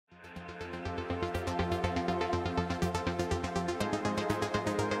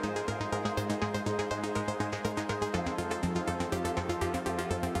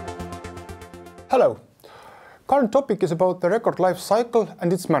Hello. Current topic is about the record life cycle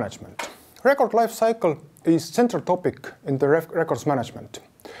and its management. Record life cycle is central topic in the records management.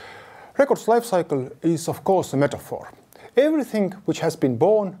 Records life cycle is of course a metaphor. Everything which has been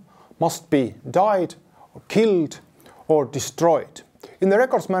born must be died, or killed, or destroyed. In the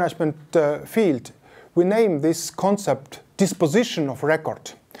records management field, we name this concept disposition of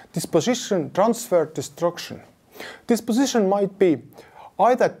record. Disposition, transfer, destruction. Disposition might be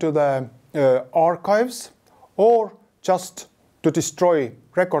either to the archives or just to destroy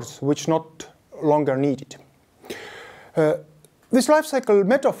records which not longer needed. This life cycle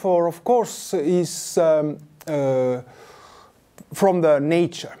metaphor, of course, is from the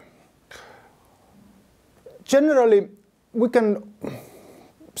nature. Generally, we can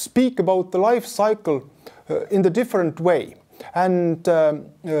speak about the life cycle in the different way, and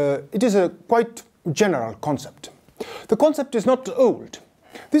it is a quite general concept. The concept is not old.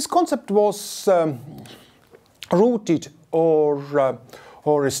 This concept was rooted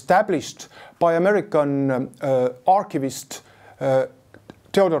or established by American archivist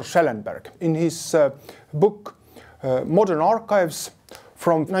Theodore Schellenberg in his book Modern Archives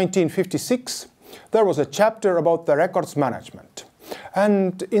from 1956. There was a chapter about the records management,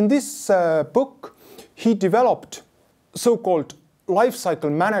 and in this book he developed so-called life cycle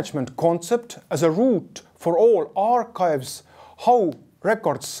management concept as a route for all archives, how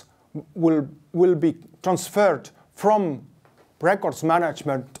records will be transferred from records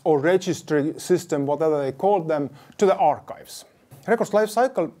management or registry system, whatever they call them, to the archives. Records life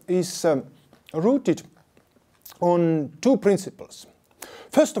cycle is rooted on two principles.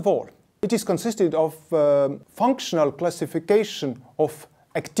 First of all, it is consisted of functional classification of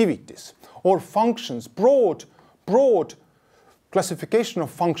activities or functions, broad classification of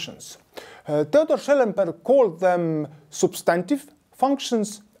functions. Theodor Schellenberg called them substantive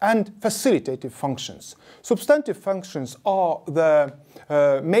functions and facilitative functions. Substantive functions are the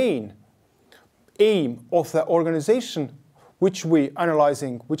main aim of the organization which we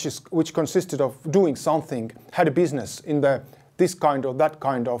analyzing, which consisted of doing something, had a business in this kind or that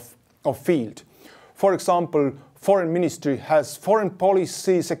kind of field. For example, foreign ministry has foreign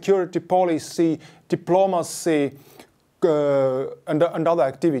policy, security policy, diplomacy, and other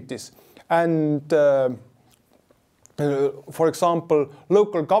activities. And for example,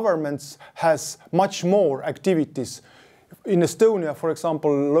 local governments has much more activities. In Estonia, for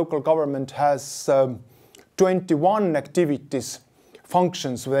example, local government has 21 activities,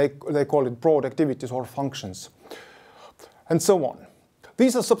 functions, they call it broad activities or functions, and so on.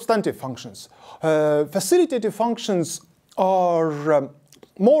 These are substantive functions. Facilitative functions are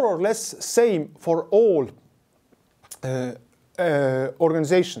more or less same for all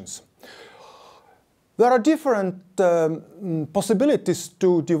organizations. There are different possibilities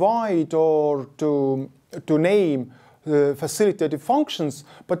to divide or to name facilitative functions,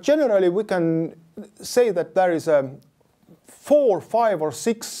 but generally we can say that there is 4, 5 or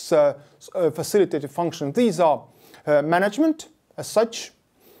 6 facilitative functions. These are management as such.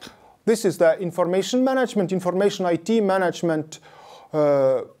 This is the information management, information IT management.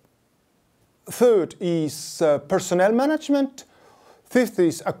 Third is personnel management. Fifth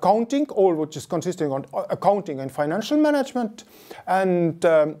is accounting, all which is consisting on accounting and financial management. And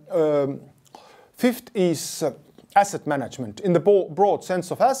fifth is asset management in the broad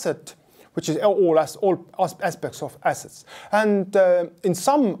sense of asset, which is all aspects of assets. And in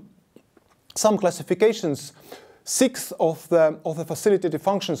some classifications, sixth of the facilitative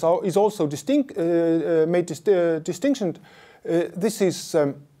functions is also made distinction. This is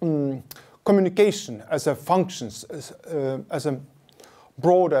communication as a functions, as a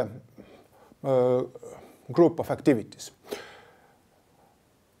broader group of activities.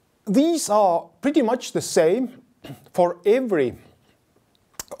 These are pretty much the same for every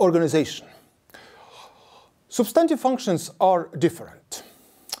organization. Substantive functions are different.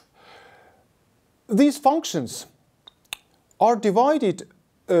 These functions are divided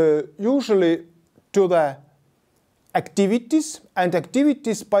usually to the activities, and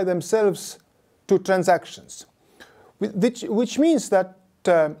activities by themselves to transactions, which means that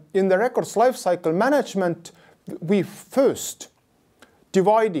in the records lifecycle management, we first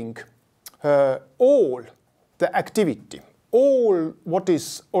dividing all the activity, all what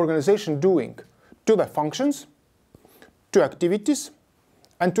is organization doing, to the functions, to activities,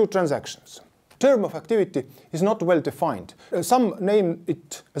 and to transactions. Term of activity is not well defined. Some name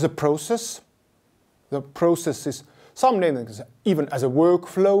it as a process. The process is, some name it even as a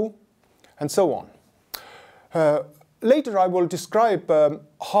workflow, and so on. Later I will describe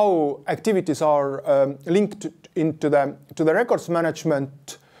how activities are linked into the records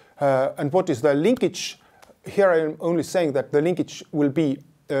management And what is the linkage? Here I am only saying that the linkage will be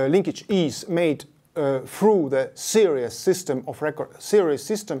linkage is made through the series system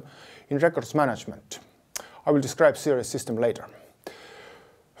in records management. I will describe series system later.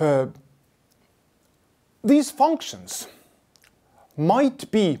 These functions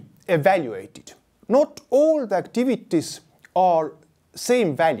might be evaluated. Not all the activities are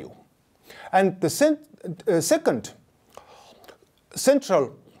same value. And the second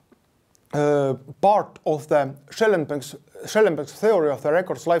central part of the Schellenberg's theory of the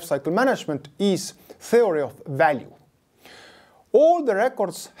records lifecycle management is theory of value. All the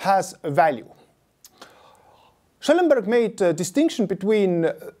records has a value. Schellenberg made a distinction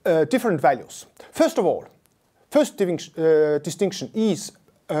between different values. First of all, first distinction is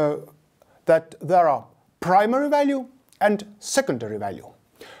that there are primary value and secondary value.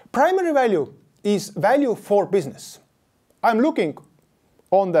 Primary value is value for business. I'm looking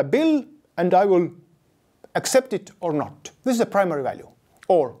on the bill and I will accept it or not. This is a primary value.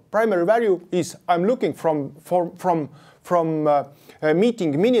 Or primary value is I'm looking from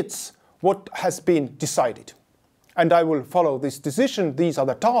meeting minutes what has been decided, and I will follow this decision. These are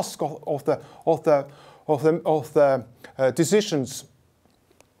the tasks of the decisions,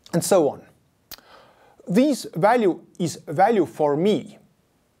 and so on. This value is value for me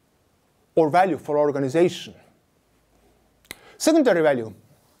or value for organization. Secondary value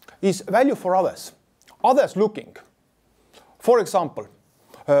is value for others. Others looking. For example,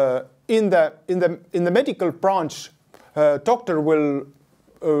 in the medical branch, doctor will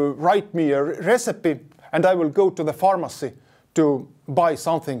write me a recipe, and I will go to the pharmacy to buy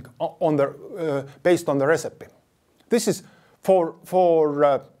something on the based on the recipe. This is for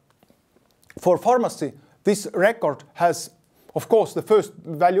pharmacy. This record has, of course, the first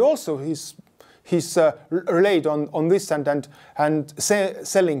value also. He's relayed on this and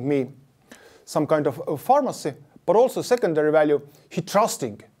selling me some kind of pharmacy, but also secondary value. He's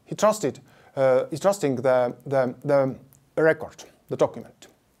trusting the record, the document.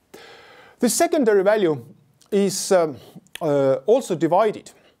 The secondary value is also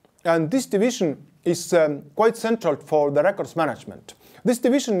divided, and this division is quite central for the records management. This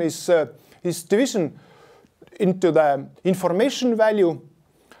division is division into the information value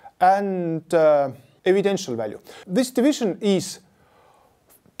and evidential value. This division is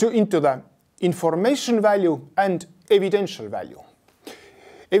into the information value and evidential value.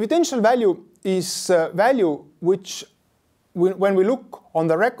 Evidential value is value which, when we look on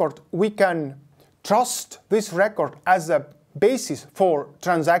the record, we can trust this record as a basis for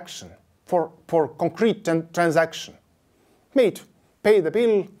transaction, for concrete transaction. Pay the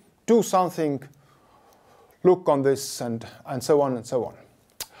bill, do something, look on this, and so on and so on.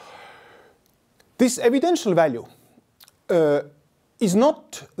 This evidential value is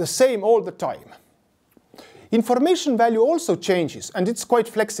not the same all the time. Information value also changes, and it's quite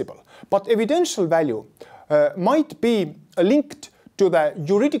flexible. But evidential value might be linked to the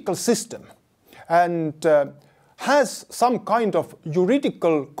juridical system and has some kind of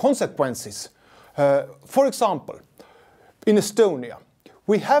juridical consequences. For example, in Estonia,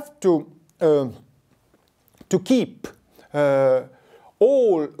 we have to keep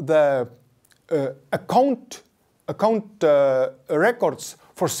all the account records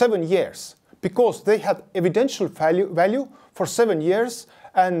for 7 years, because they have evidential value for 7 years,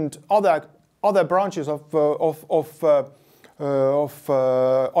 and other branches of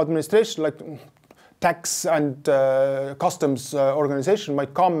administration, like tax and customs organization,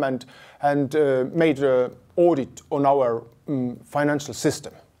 might come and made an audit on our financial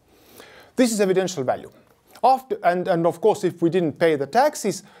system. This is evidential value. And of course, if we didn't pay the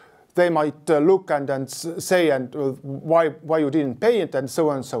taxes, they might look and say why you didn't pay it, and so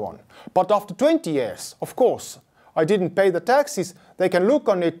on and so on. But after 20 years, of course, I didn't pay the taxes. They can look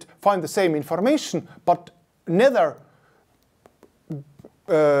on it, find the same information, but never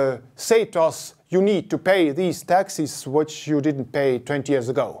say to us, you need to pay these taxes which you didn't pay 20 years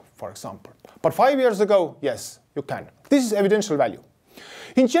ago, for example. But 5 years ago, yes, you can. This is evidential value.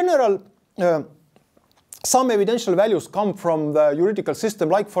 In general, some evidential values come from the juridical system,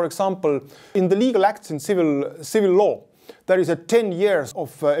 like, for example, in the legal acts in civil law, there is a 10 years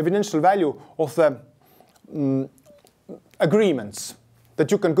of evidential value of the agreements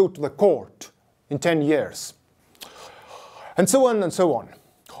that you can go to the court in 10 years, and so on and so on.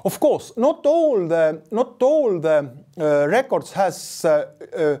 Of course, not all the records has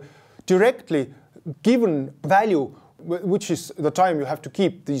directly given value, which is the time you have to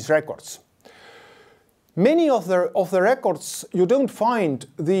keep these records. Many of the records, you don't find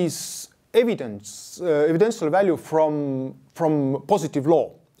these evidential value from positive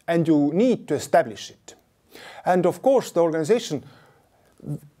law. and you need to establish it. And of course, the organization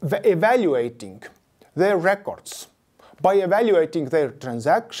evaluating their records, by evaluating their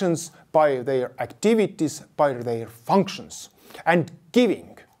transactions, by their activities, by their functions, and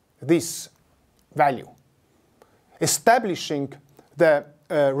giving this value. Establishing the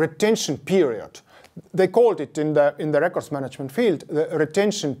retention period. They called it in the records management field the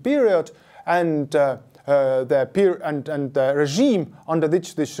retention period, and the regime under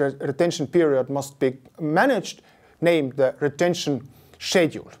which this retention period must be managed, named the retention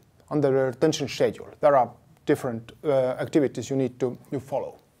schedule. Under the retention schedule, there are different activities you need to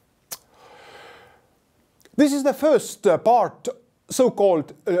follow. This is the first part,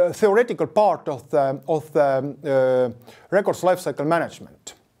 so-called theoretical part of the records lifecycle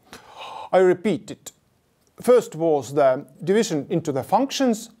management. I repeat it. First was the division into the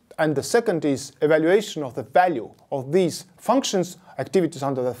functions, and the second is evaluation of the value of these functions, activities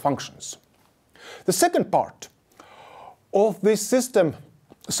under the functions. The second part of this system,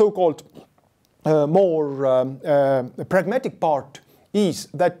 so-called more pragmatic part, is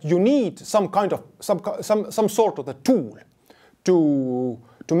that you need some kind of some sort of a tool to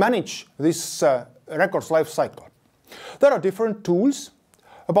manage this records life cycle. There are different tools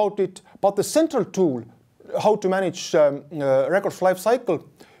about it, but the central tool how to manage records life cycle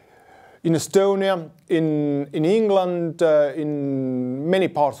in Estonia, in England, in many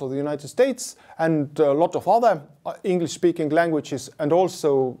parts of the United States, and a lot of other English-speaking languages, and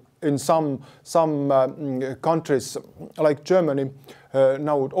also in some countries like Germany,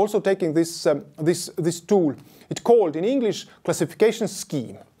 now also taking this tool. It's called in English classification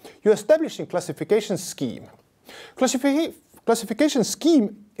scheme. You're establishing classification scheme. Classification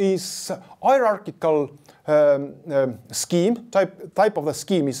scheme is hierarchical scheme. Type of the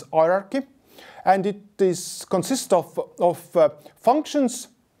scheme is hierarchy, and it consists of functions,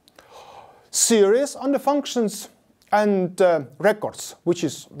 series under functions, and records, which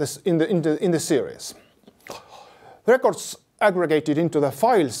is this in the series. Records aggregated into the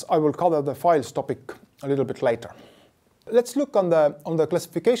files. I will cover the files topic a little bit later. Let's look on the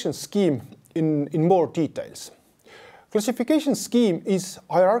classification scheme in more details. Classification scheme is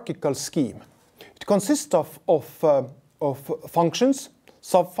hierarchical scheme. It consists of functions,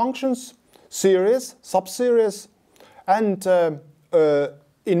 sub-functions, series, sub-series, and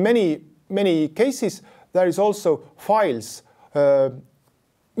in many cases there is also files,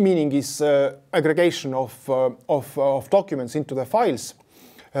 meaning is aggregation of documents into the files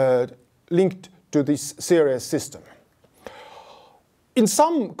linked to this series system. In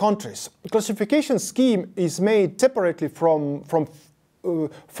some countries, classification scheme is made separately from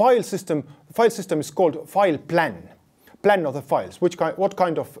file system. File system is called file plan of the files. What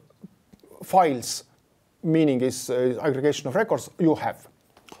kind of files, meaning is aggregation of records, you have.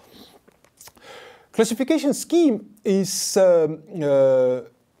 Classification scheme is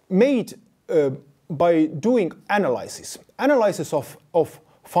made by doing analysis of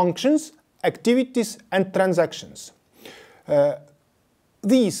functions, activities, and transactions.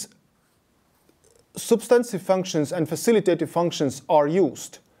 These substantive functions and facilitative functions are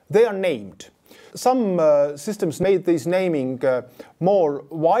used. They are named. Some systems made this naming more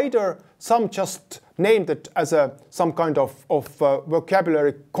wider. Some just named it as some kind of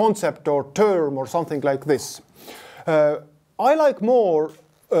vocabulary concept or term or something like this. I like more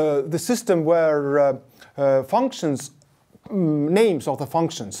the system where functions, names of the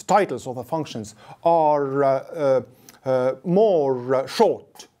functions, titles of the functions are more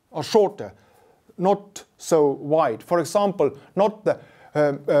shorter, not so wide. For example, not the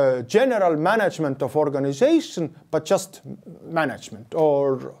general management of organization, but just management,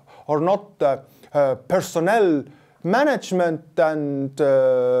 or not the personnel management and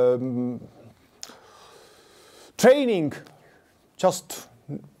training. Just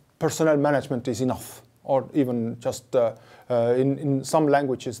personnel management is enough, or even just in some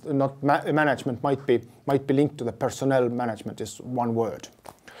languages, not management might be linked to the personnel management is one word,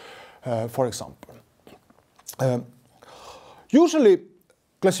 for example. Usually,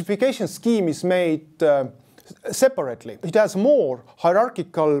 classification scheme is made separately. It has more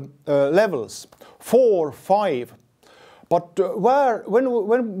hierarchical levels, 4, 5. But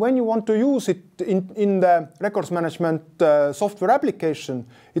when you want to use it in the records management software application,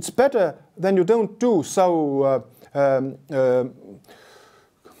 it's better than you don't do so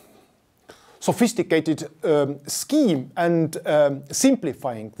sophisticated scheme and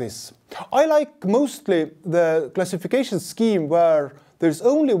simplifying this. I like mostly the classification scheme where there's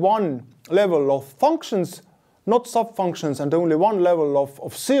only one level of functions, not sub-functions, and only one level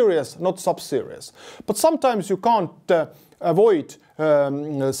of series, not sub-series. But sometimes you can't avoid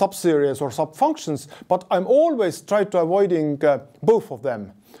subseries or subfunctions, but I'm always trying to avoiding both of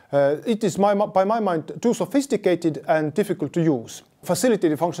them. It is, by my mind, too sophisticated and difficult to use.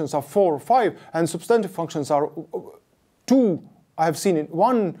 Facilitated functions are 4 or 5, and substantive functions are 2. I have seen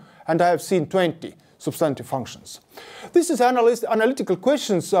 1, and I have seen 20 substantive functions. This is analytical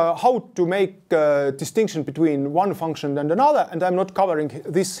questions, how to make distinction between one function and another, and I'm not covering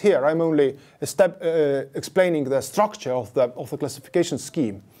this here. I'm only explaining the structure of the classification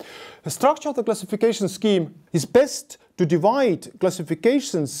scheme. The structure of the classification scheme is best to divide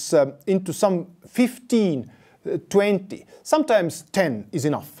classifications into some 15, 20, sometimes 10 is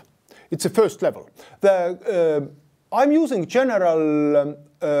enough. It's a first level. I'm using general,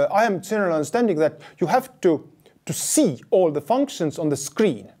 I am general understanding that you have to see all the functions on the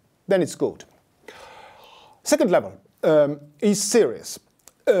screen, then it's good. Second level is series.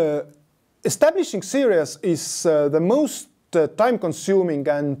 Establishing series is the most time-consuming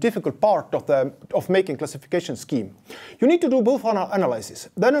and difficult part of making classification scheme. You need to do both analysis.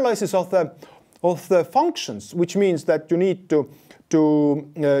 The analysis of the functions, which means that you need to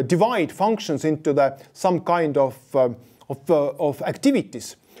divide functions into some kind of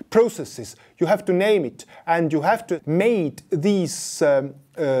activities, processes. You have to name it, and you have to make these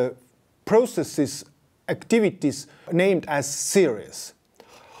processes, activities named as series.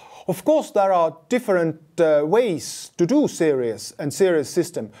 Of course, there are different ways to do series and series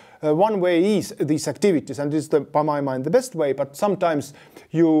system. One way is these activities, and this is, by my mind, the best way, but sometimes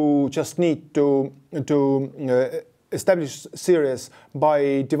you just need to establish series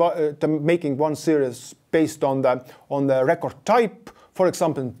by making one series based on the record type, for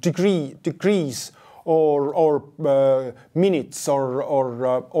example, degrees or minutes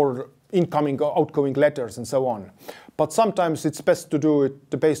or incoming or outgoing letters and so on. But sometimes it's best to do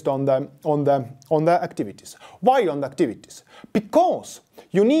it based on the activities. Why on the activities? Because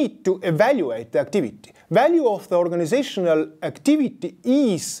you need to evaluate the activity. Value of the organizational activity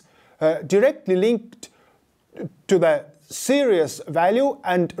is directly linked to the series value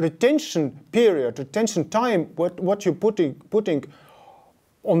and retention period, retention time, what you're putting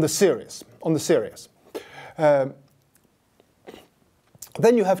on the series.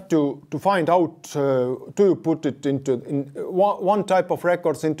 Then you have to find out, do you put it into one type of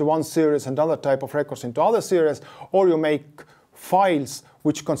records into one series and other type of records into other series, or you make files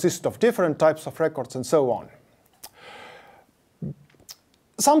which consist of different types of records and so on.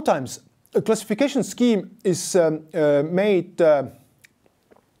 Sometimes a classification scheme is made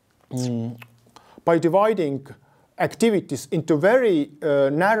by dividing activities into very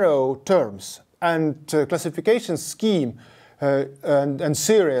narrow terms, and classification scheme and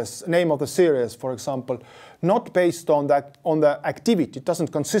series, name of the series, for example, not based on the activity. It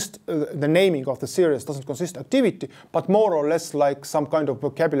doesn't consist, the naming of the series doesn't consist activity, but more or less like some kind of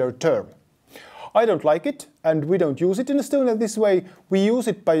vocabulary term. I don't like it, and we don't use it in Estonia this way. We use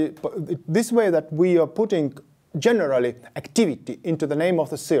it by this way, that we are putting generally activity into the name of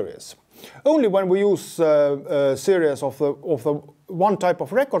the series. Only when we use a series of the one type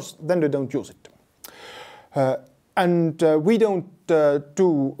of records, then we don't use it. And we don't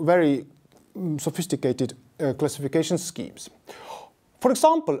do very sophisticated classification schemes. For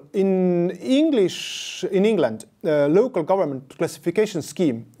example, in England, local government classification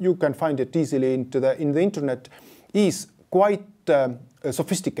scheme, you can find it easily in the internet, is quite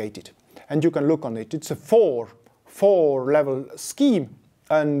sophisticated, and you can look on it. It's a four-level scheme,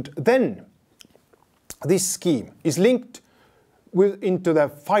 and then this scheme is linked into the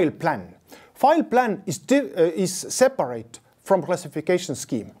file plan. File plan is separate from classification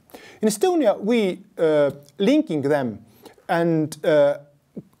scheme. In Estonia, we linking them and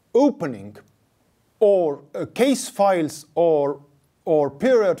opening or case files or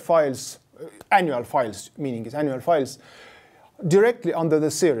period files, annual files, meaning is annual files, directly under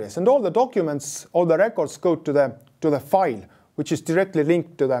the series, and all the documents, all the records go to the file, which is directly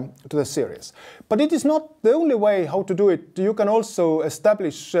linked to the series. But it is not the only way how to do it. You can also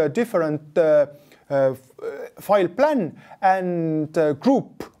establish different file plan and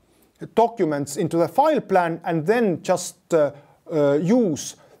group documents into the file plan, and then just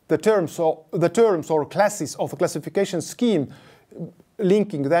use the terms or classes of the classification scheme,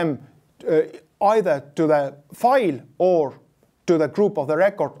 linking them either to the file or to the group of the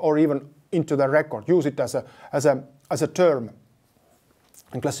record, or even into the record. Use it as a term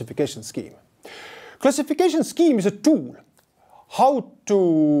in classification scheme. Classification scheme is a tool how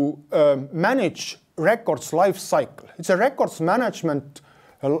to manage records life cycle. It's a records management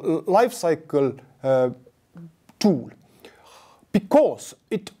life cycle tool, because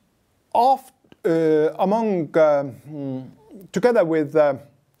it among together with the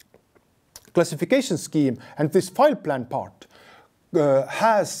classification scheme and this file plan part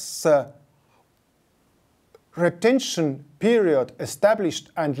has retention period established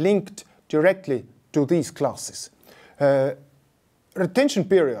and linked directly to these classes. Retention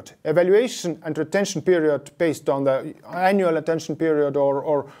period, evaluation and retention period based on the annual attention period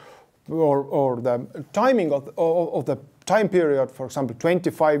or the timing of the time period, for example,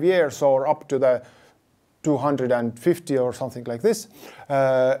 25 years or up to the 250 or something like this,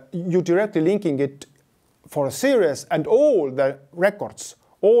 you directly linking it for a series, and all the records,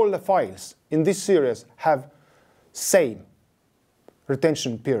 all the files in this series have same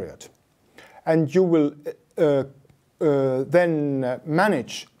retention period. And you will then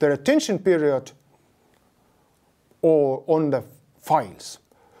manage the retention period or on the files,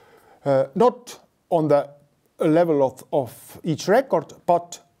 not on the level of each record,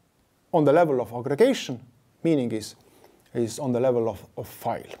 but on the level of aggregation, meaning is on the level of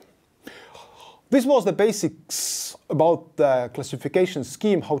file. This was the basics about the classification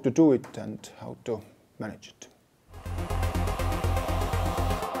scheme, how to do it and how to manage it.